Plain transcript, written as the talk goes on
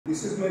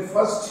This is my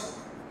first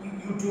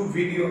YouTube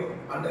video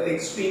under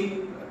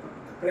extreme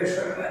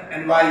pressure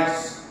and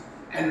advice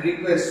and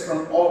request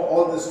from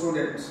all the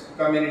students,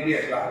 community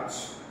at large.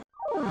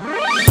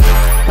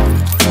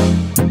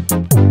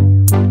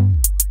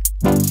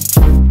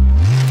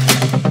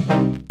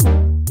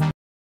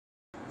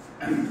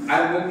 I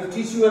am going to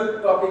teach you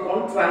a topic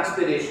on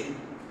transpiration,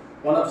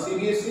 one of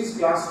cbse's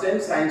class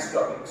 10 science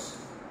topics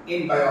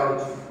in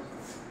biology.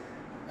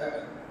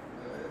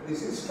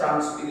 This is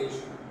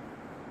transpiration.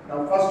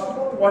 Now, first of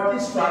all, what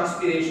is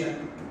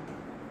transpiration?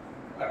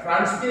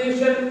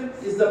 Transpiration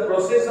is the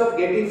process of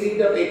getting rid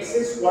of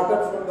excess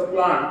water from the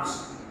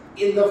plants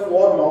in the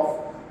form of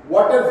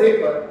water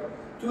vapor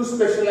through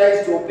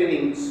specialized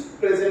openings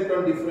present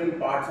on different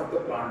parts of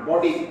the plant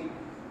body.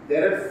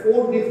 There are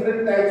 4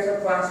 different types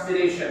of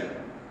transpiration.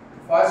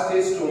 First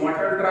is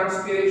stomatal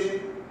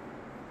transpiration.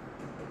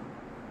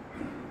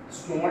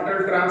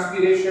 Stomatal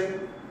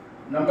transpiration.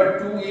 Number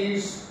 2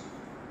 is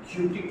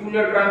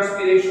cuticular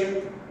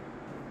transpiration.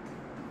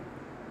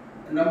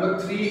 Number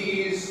 3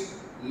 is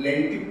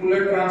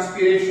lenticular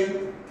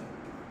transpiration.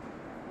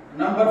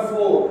 Number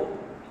 4,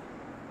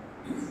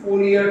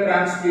 foliar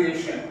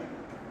transpiration.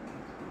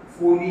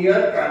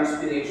 Foliar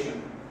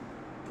transpiration.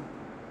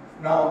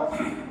 Now,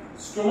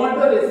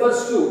 stomata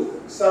refers to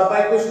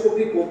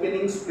submicroscopic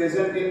openings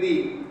present in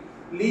the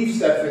leaf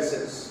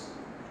surfaces,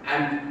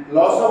 and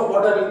loss of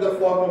water in the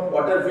form of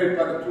water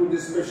vapor through the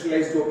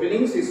specialized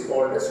openings is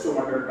called as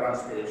stomatal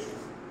transpiration.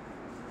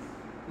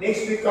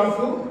 Next we come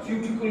to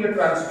cuticular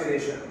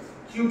transpiration.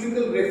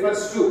 Cuticle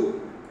refers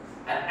to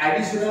an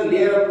additional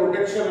layer of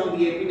protection on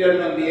the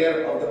epidermal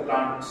layer of the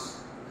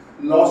plants.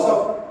 Loss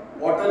of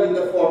water in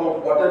the form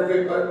of water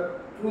vapor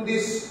through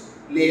this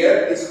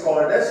layer is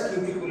called as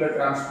cuticular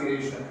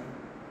transpiration.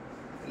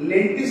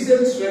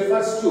 Lenticels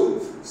refers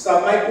to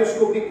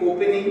submicroscopic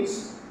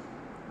openings.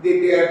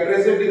 They are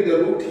present in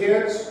the root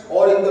hairs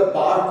or in the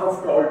bark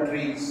of tall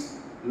trees.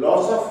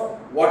 Loss of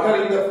water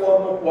in the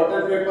form of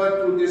water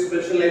vapor through the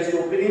specialized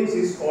openings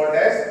is called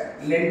as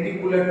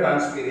lenticular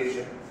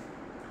transpiration.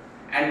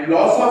 And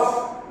loss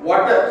of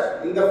water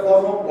in the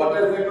form of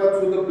water vapor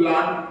through the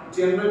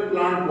general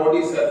plant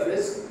body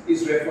surface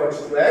is referred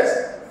to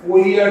as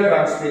foliar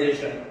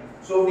transpiration.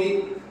 So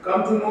we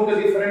come to know the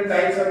different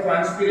types of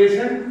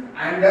transpiration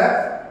and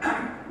the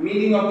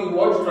meaning of the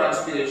word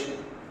transpiration.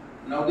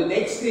 Now the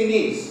next thing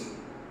is,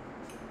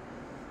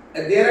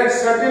 there are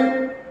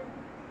certain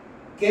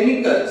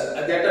chemicals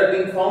that are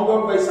being found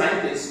out by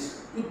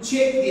scientists to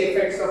check the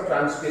effects of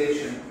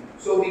transpiration.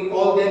 So we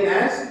call them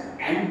as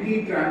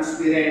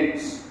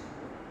anti-transpirants.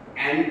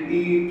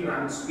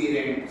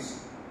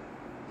 Anti-transpirants.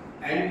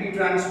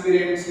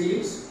 Anti-transpirants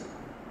is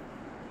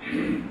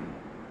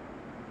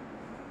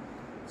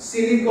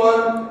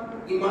silicone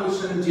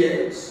emulsion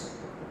gels.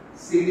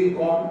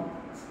 Silicone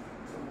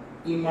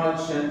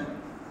emulsion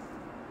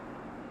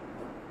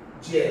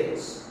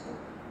gels.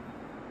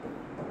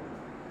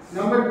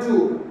 Number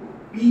 2,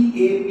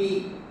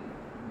 PAP,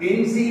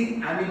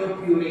 benzyl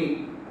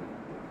aminopurine.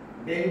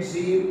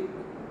 Benzyl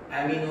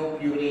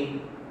aminopurine.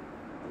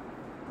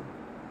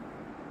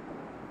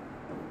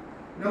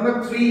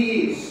 Number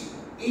 3 is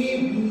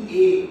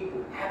ABA,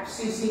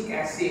 abscisic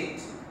acid.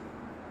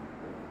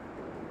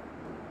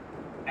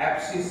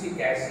 Abscisic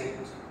acid.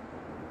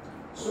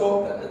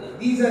 So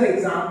these are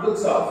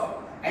examples of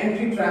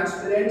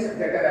anti-transpirants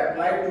that are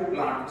applied to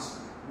plants.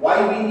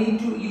 Why we need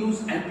to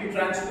use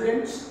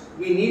anti-transpirants?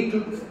 We need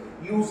to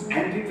use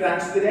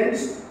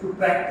anti-transpirants to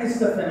practice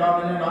the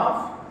phenomenon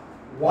of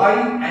why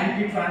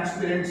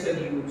anti-transpirants are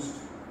used.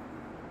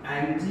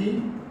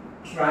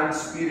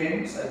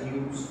 Anti-transpirants are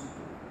used.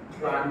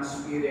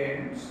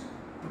 Transpirants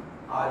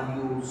are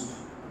used.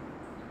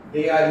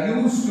 They are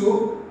used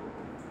to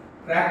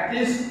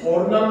practice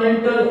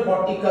ornamental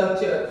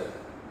horticulture.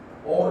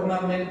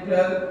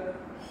 Ornamental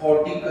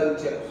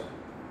horticulture.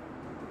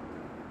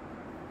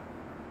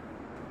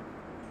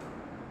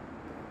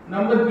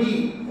 Number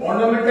B,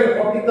 ornamental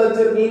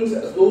horticulture means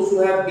those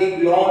who have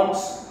big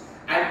lawns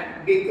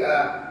and big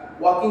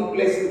walking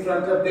place in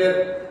front of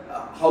their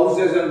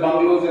houses and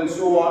bungalows and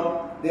so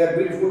on. There are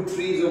beautiful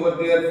trees over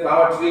there,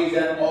 flower trees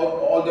and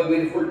all the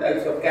beautiful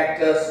types of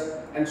cactus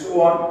and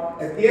so on.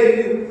 And they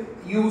are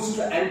used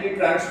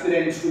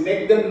anti-transpirants to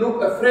make them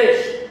look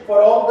fresh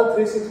for all the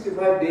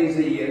 365 days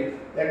a year.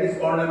 That is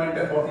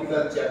ornamental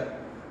horticulture.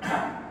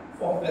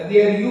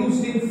 They are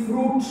used in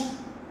fruit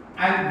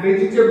and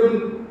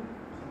vegetable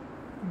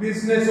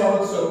business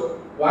also.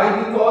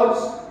 Why?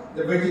 Because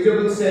the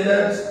vegetable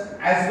sellers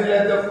as well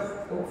as the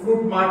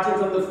fruit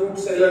markets and the fruit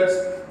sellers,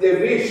 they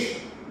wish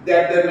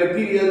that the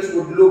materials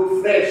would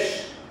look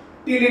fresh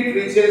till it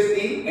reaches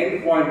the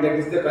end point, that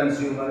is the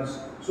consumers.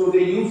 So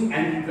they use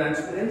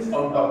anti-transpirants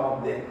on top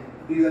of them.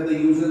 These are the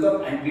uses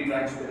of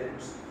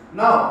anti-transpirants.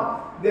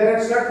 Now there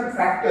are certain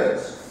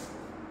factors.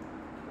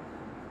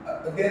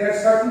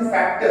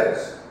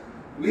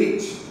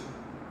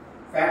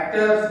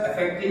 Factors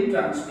affecting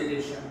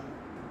transpiration.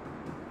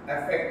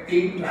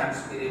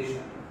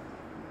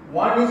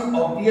 One is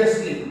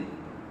obviously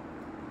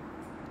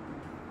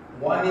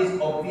One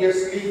is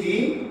obviously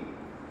the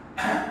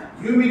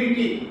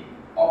humidity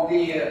of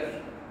the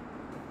air.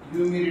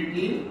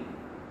 Humidity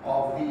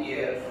of the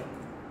air.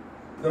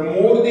 The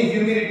more the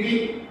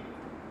humidity,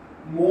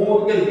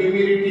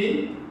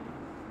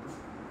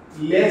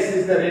 less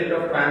is the rate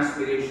of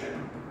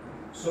transpiration.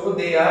 So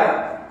they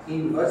are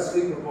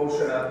inversely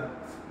proportional.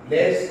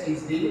 Less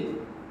is the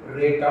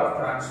rate of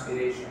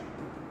transpiration.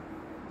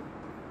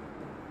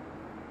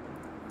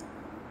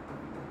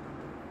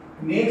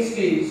 Next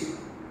is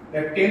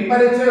the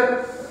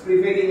temperature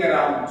prevailing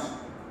around.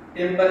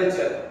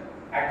 Temperature.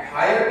 At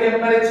higher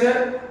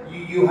temperature,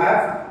 you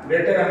have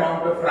greater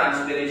amount of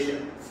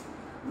transpiration.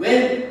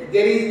 When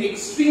there is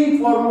extreme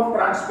form of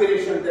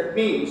transpiration, that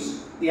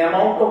means the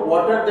amount of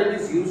water that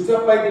is used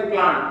up by the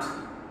plant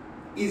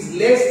is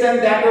less than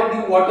that of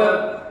the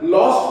water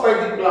lost by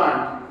the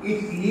plant.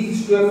 It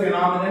leads to a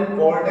phenomenon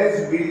called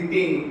as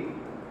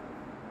wilting.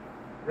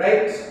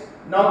 Right?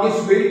 Now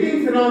this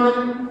wilting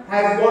phenomenon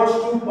has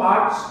got two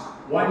parts.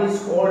 One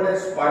is called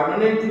as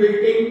permanent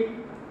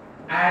wilting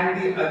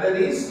and the other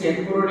is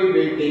temporary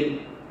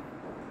wilting.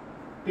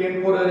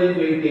 Temporary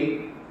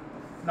wilting.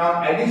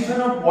 Now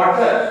addition of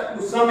water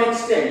to some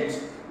extent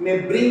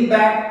may bring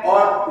back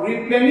or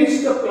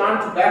replenish the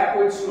plant back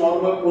to its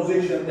normal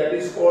position, that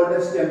is called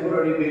as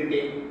temporary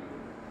wilting.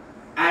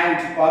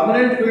 And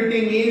permanent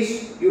wilting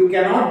is you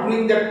cannot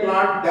bring that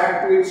plant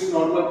back to its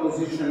normal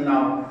position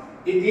now.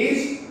 It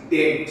is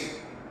dead.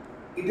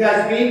 It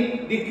has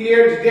been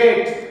declared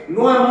dead.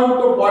 No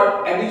amount of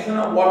addition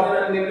of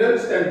water and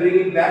minerals can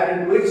bring it back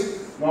into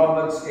its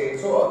normal state.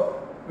 So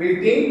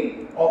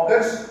wilting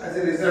occurs as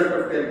a result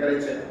of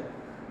temperature.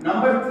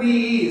 Number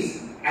 3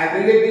 is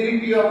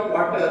availability of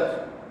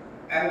water.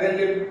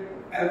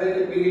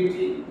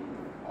 Availability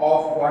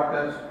of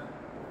water.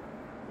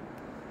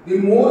 The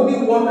more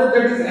the water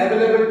that is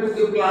available to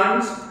the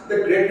plants, the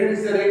greater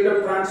is the rate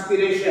of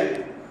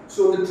transpiration.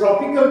 So the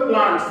tropical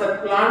plants,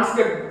 the plants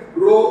that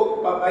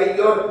grow by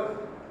your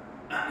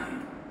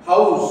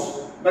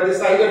house, by the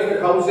side of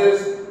your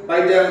houses,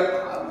 by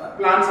the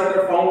plants that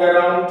are found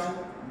around,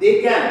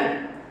 they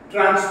can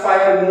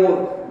transpire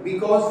more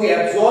because they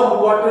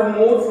absorb water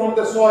more from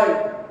the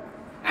soil.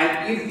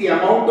 And if the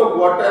amount of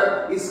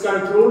water is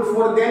controlled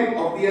for them,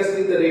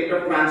 obviously the rate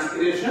of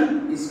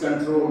transpiration is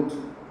controlled.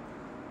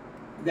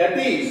 That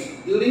is,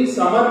 during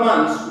summer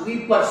months,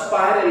 we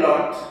perspire a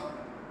lot.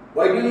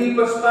 Why do we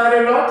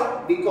perspire a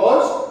lot?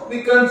 Because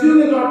we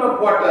consume a lot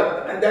of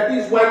water, and that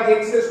is why the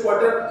excess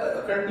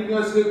water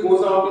continuously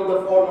goes out in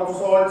the form of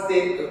salts.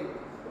 They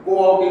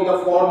go out in the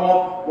form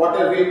of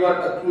water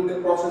vapor through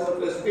the process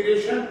of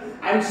respiration,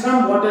 and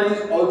some water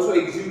is also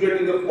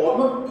exuded in the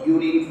form of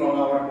urine from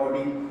our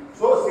body.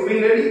 So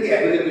similarly, the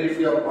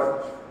availability of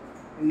water.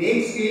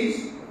 Next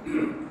is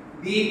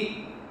the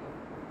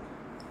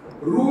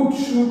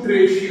root-shoot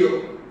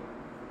ratio.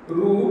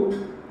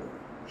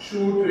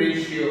 Root-shoot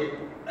ratio.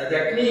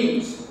 That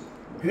means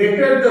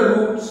greater the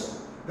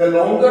roots, the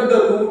longer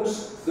the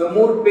roots, the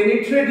more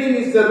penetrating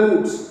is the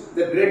roots,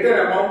 the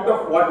greater amount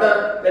of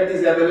water that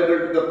is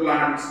available to the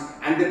plants.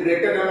 And the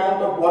greater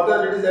amount of water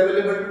that is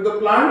available to the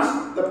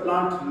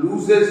plant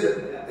loses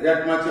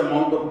that much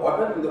amount of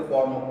water in the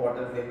form of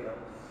water vapor.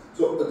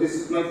 So this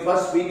is my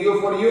first video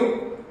for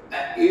you.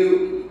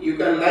 You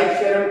can like,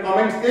 share and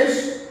comment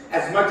this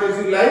as much as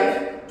you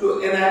like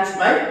to enhance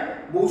my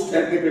boost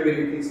and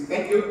capabilities.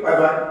 Thank you. Bye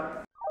bye.